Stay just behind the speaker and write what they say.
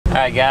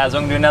Alright guys,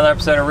 welcome to another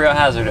episode of Real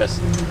Hazardous.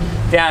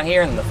 Down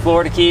here in the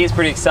Florida Keys,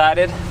 pretty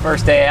excited.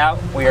 First day out,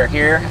 we are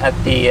here at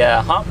the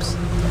humps.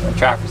 We're gonna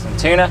try for some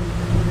tuna.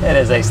 It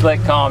is a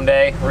slick, calm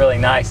day, really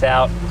nice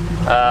out.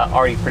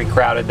 Already pretty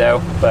crowded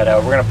though, but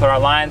we're gonna put our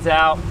lines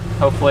out.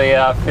 Hopefully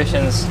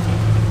fishing's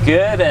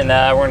good, and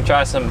we're gonna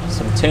try some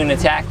tuna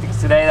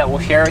tactics today that we'll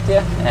share with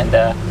you, and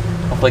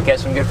hopefully catch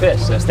some good fish,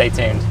 so stay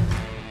tuned.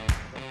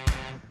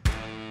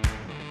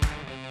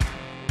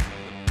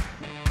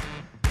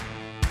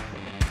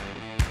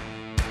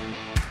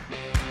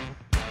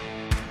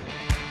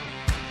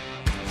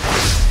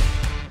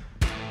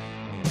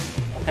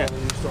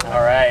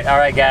 All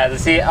right guys,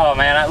 let's see. Oh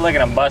man, look at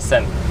them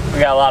busting. We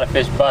got a lot of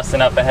fish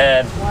busting up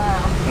ahead.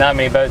 Wow. Not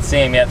many boats see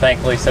them yet,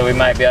 thankfully, so we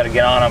might be able to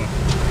get on them.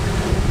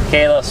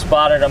 Kayla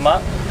spotted them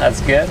up. That's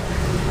good.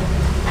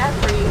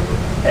 After you.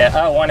 Yeah,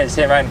 oh, one is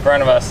sitting right in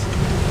front of us.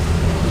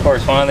 Of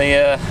course, one of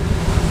the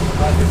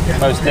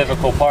most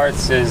difficult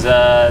parts is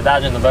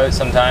dodging the boat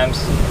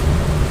sometimes.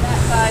 That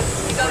side.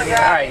 You gotta grab.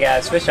 All right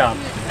guys, fish on.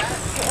 All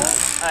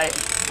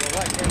right.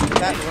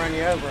 About to run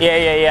you over.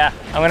 Yeah.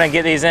 I'm gonna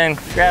get these in.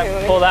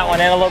 Pull that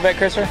one in a little bit,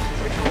 Christopher.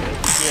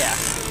 Yeah.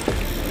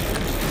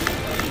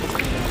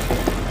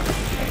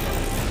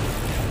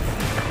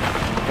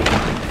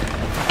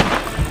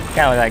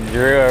 Kind of look like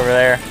Drew over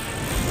there.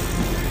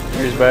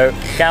 Here's boat.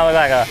 Kind of look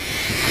like a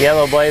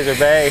yellow blazer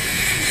bay.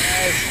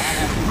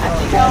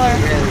 That's the color.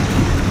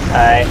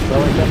 All right.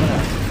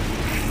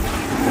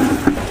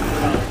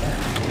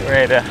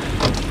 Ready to.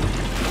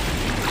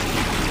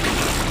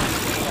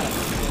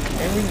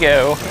 Here we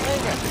go.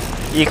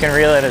 You can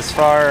reel it as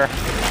far.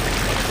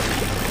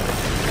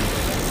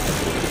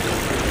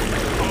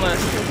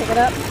 Almost. Can you pick it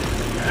up?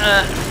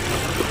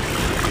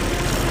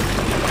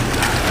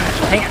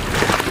 Hang it.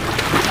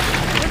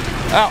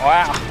 Oh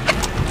wow.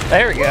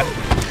 There we go.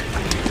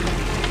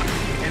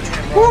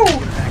 Woo!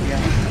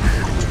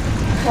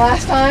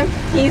 Last time,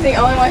 he's the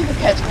only one who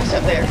catch fish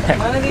up there.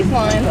 One of these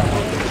lines.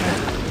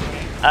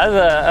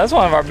 That's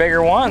one of our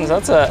bigger ones.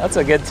 That's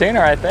a good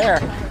tuna right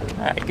there.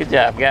 All right, good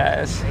job,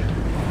 guys.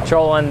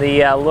 Trolling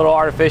the little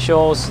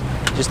artificials,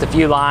 just a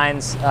few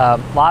lines. A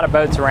lot of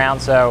boats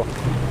around, so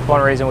one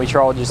reason we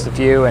trolled just a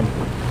few, and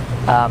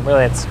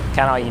really it's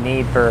kind of all you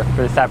need for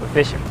this type of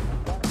fishing.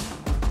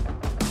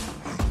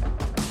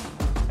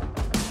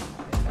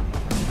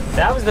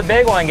 That was the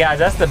big one, guys.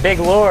 That's the big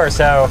lure.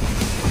 So,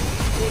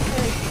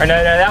 or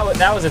no,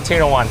 that was a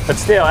tuna one, but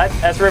still,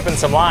 that's ripping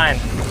some line.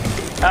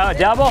 Oh,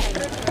 double?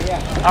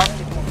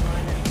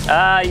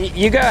 Yeah.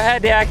 You go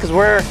ahead, Dad, because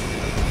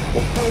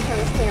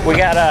we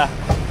got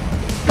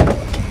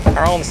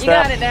our own stuff. You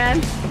got it,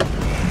 Dad.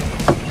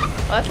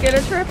 Let's get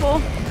a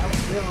triple.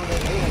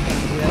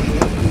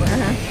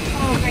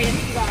 Oh, great.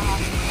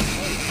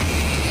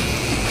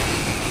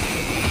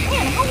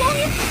 Man, how long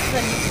is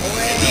this?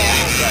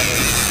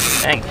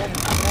 Dang.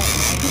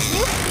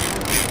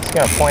 Just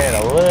gonna point it a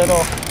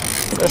little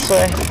this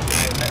way.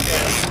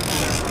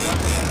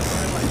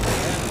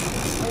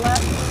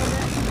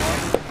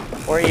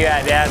 Where are you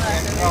at, Dad?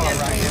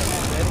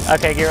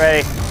 Okay, get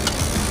ready.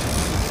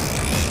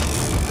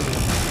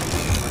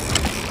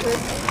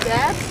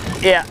 Dad?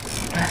 Yeah.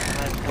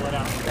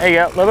 There you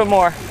go, a little bit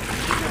more.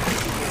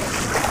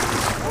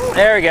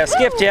 There we go,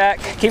 skipjack.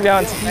 Keep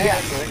going.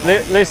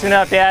 Loosen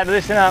up, Dad,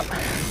 loosen up.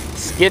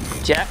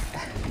 Skipjack.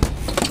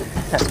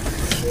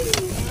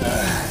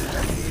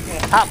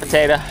 Hot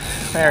potato.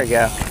 There we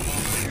go.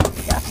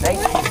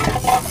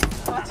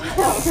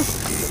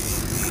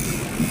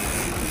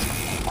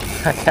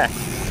 Okay.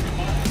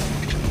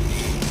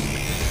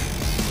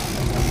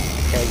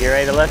 Okay, get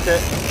ready to lift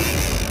it?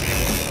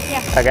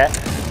 Yeah. Okay.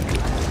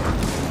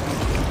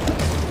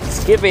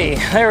 Skippy,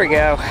 there we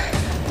go.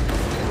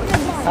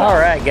 All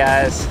right,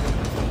 guys.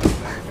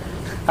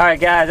 All right,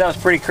 guys, that was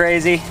pretty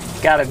crazy.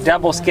 Got a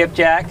double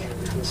skipjack,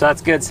 so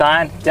that's a good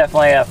sign.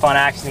 Definitely a fun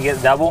action to get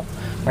the double.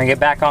 We're gonna get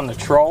back on the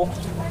troll.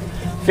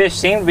 Fish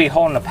seem to be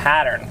holding a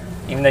pattern.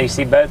 Even though you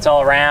see boats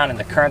all around and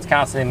the current's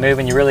constantly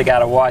moving, you really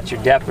gotta watch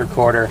your depth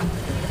recorder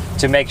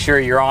to make sure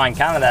you're on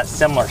kind of that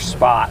similar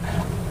spot.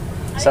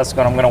 So that's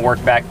what I'm gonna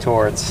work back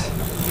towards.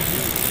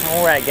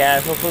 All right,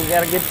 guys, hopefully we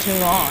got a good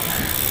tune on.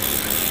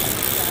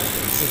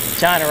 This is the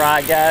China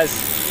rod, guys.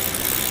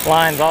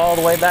 Line's all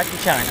the way back to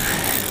China.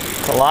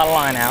 It's a lot of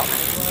line out.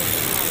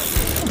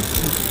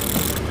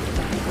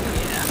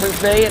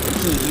 First day at the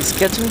Keys,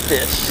 catching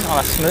fish on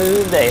a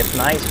smooth day. It's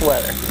nice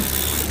weather.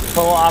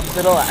 Total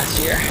opposite of last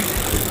year.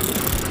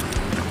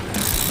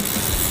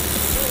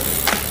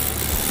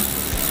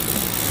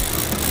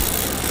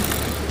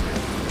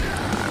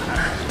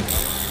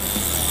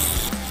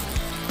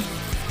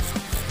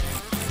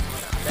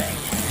 Dang.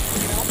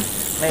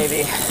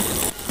 Maybe.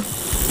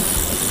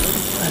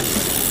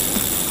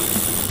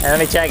 Hey, let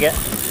me check it.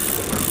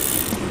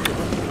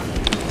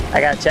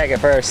 I gotta check it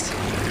first.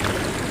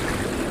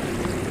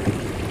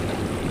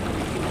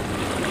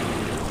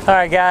 All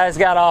right, guys,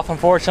 got off,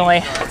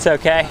 unfortunately. It's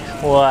okay.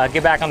 We'll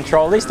get back on the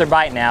troll. At least they're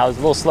biting now. It was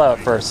a little slow at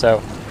first, so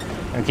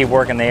I'm gonna keep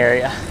working the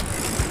area.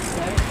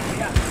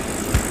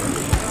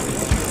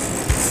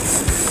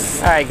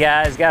 All right,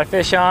 guys, got a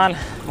fish on.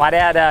 My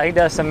dad, he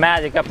does some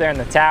magic up there in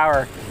the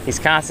tower. He's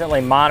constantly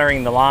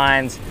monitoring the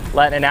lines,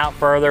 letting it out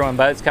further. When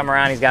boats come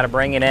around, he's got to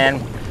bring it in.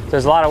 So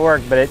there's a lot of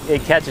work, but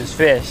it catches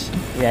fish.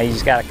 You know, you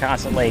just got to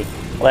constantly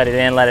let it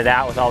in, let it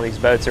out with all these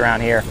boats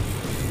around here.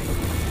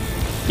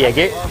 Yeah,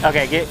 get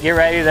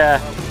ready to.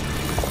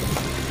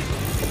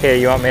 Here,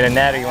 you want me to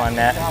net or you want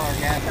net?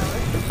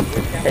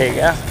 There you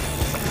go.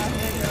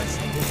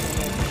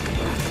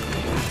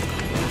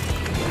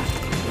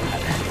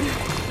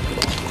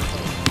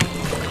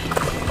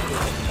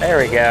 There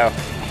we go.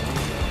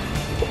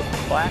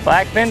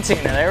 Blackfin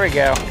tuna, there we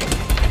go.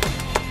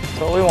 That's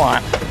what we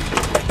want.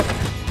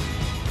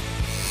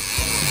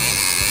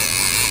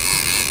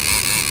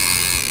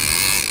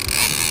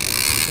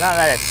 Not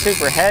that it's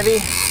super heavy,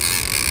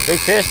 big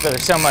fish, but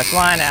there's so much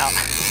line out.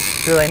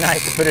 It's really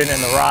nice to put it in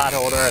the rod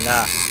holder and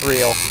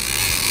reel.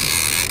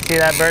 See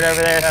that bird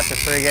over there? That's a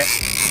frigate.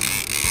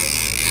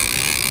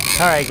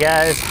 All right,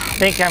 guys, I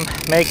think I'm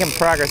making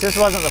progress. This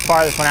wasn't the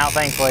farthest one out,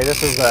 thankfully.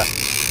 This was the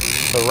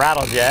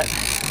rattle jet,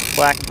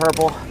 black and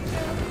purple.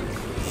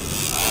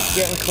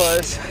 Getting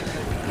close.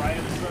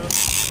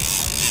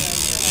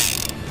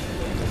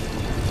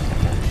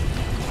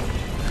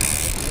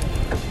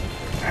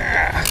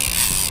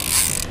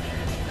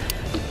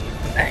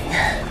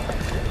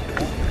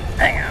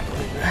 Hang on.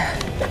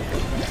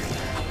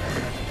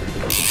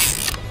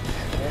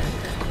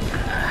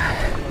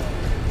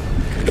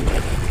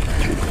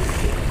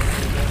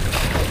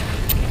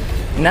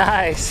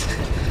 Nice.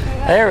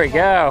 There we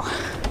go.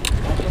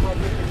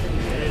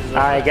 All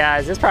right,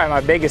 guys, this is probably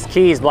my biggest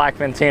keys,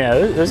 Blackfin tuna.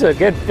 This is a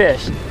good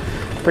fish.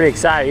 Pretty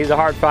excited. He's a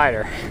hard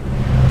fighter.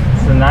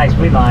 This is a nice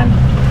weed line.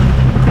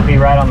 Could be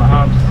right on the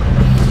humps.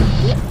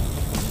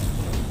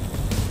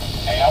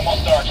 Hey, I'm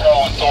gonna start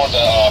trolling toward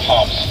the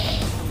humps.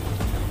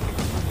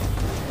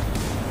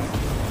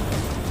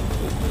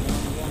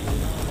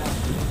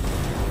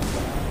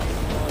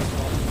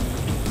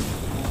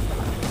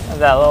 There's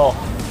that little,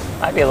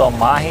 might be a little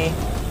mahi.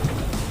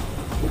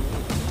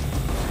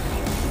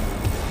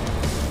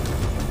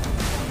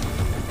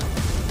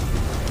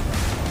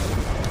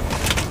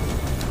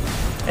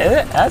 Is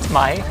it? That's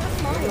mahi.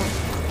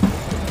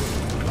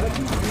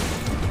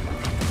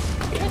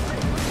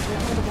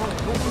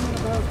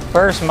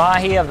 First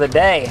mahi of the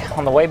day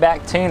on the way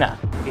back tuna.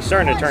 He's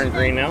starting to turn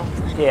green now.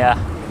 Yeah.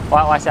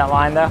 Watch that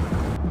line though.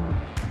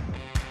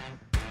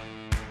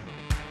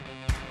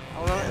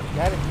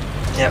 Got it?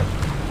 Yep.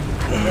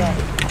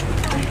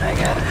 I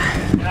got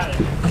it.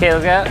 Okay,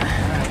 let's go.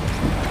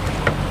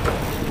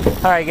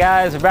 All right,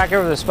 guys, we're back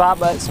over the spot,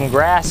 but some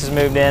grass has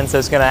moved in, so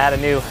it's going to add a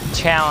new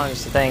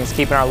challenge to things,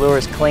 keeping our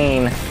lures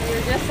clean. You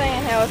were just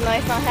saying how it's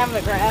nice not having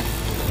the grass.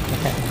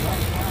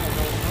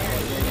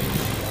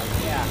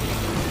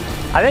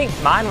 I think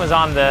mine was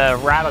on the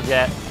rattle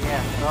jet.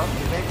 Yeah. Well, the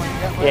big one you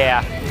got one?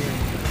 Yeah.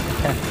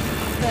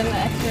 Then the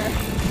extra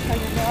 $100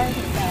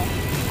 and stuff.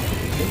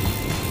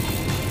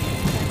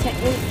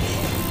 Technique.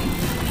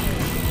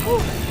 All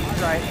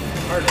right.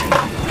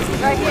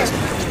 Right here.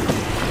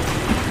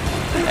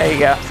 There you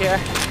go. See there?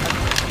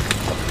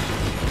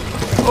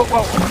 Oh,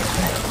 whoa.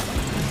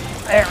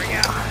 There we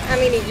go. I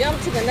mean, he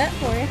jumped to the net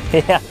for you.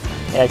 Yeah,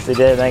 he actually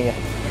did. Thank you.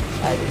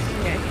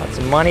 Got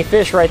some money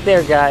fish right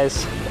there,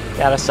 guys.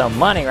 Got us some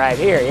money right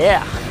here,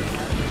 yeah.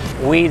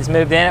 Weeds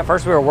moved in. At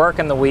first we were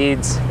working the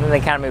weeds, and then they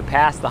kind of moved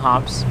past the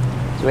humps.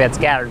 So we had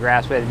scattered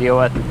grass we had to deal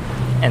with,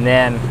 and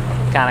then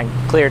kind of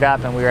cleared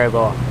up and we were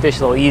able to fish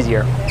a little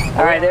easier.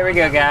 All right, there we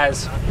go,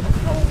 guys.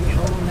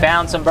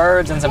 Found some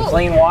birds and some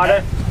clean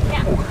water.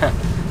 Yeah.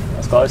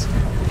 That's close.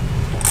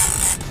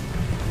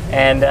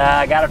 And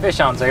got a fish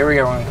on, so here we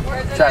go. We're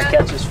gonna try to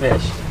catch this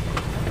fish.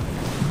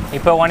 You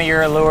put one of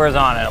your lures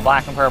on it, a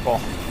black and purple.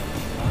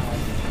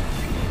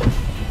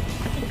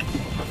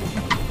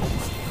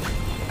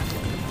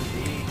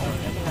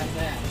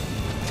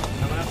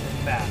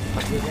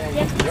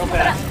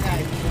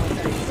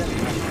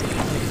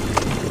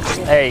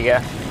 There you go.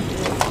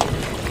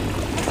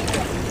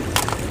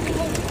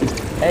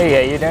 There you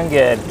go, you're doing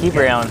good. Keep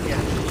reeling.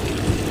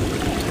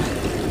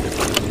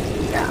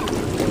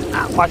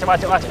 Watch it,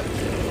 watch it, watch it.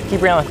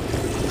 Keep reeling.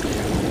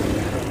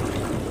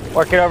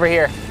 Work it over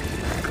here.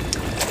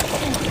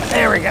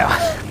 There we go.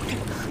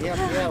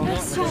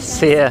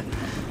 See ya.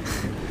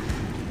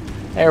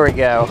 There we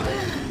go.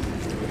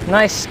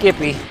 Nice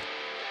skippy.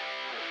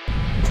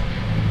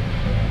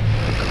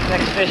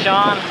 Next fish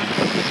on,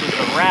 this is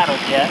the rattle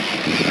jet.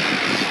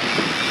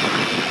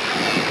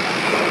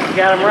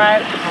 Got him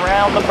right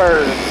around the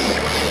birds.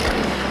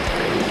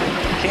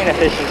 Tuna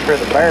fishing for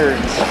the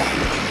birds.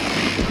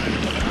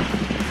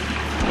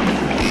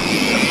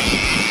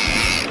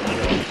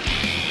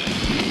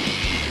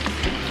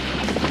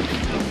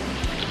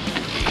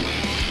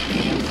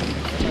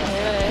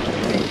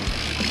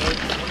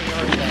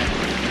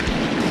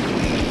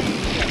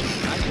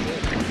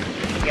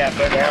 Got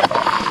big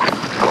apple.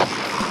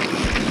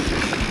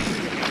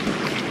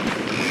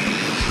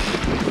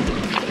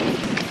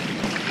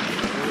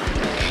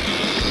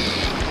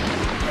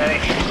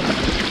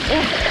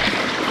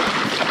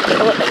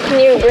 Can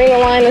you bring a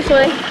line this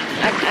way?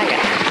 I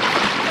got it.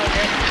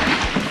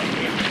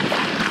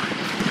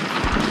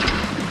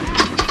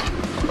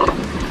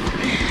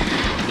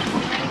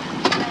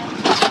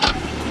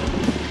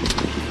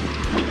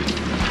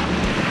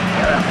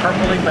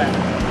 Purpley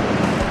back.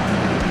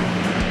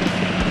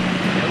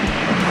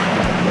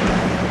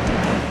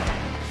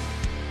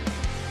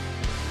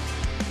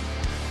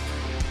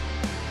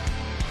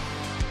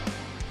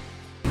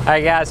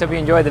 Alright guys, hope you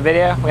enjoyed the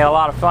video. We had a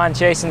lot of fun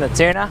chasing the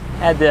tuna.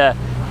 Had to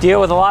deal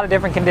with a lot of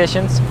different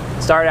conditions.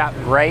 Started out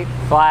great,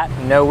 flat,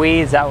 no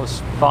weeds, that was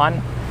fun.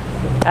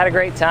 Had a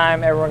great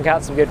time, everyone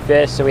caught some good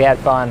fish, so we had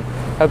fun.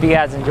 Hope you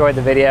guys enjoyed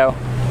the video.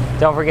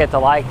 Don't forget to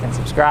like and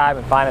subscribe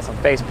and find us on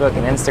Facebook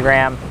and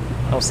Instagram.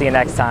 We'll see you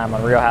next time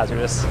on Real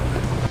Hazardous.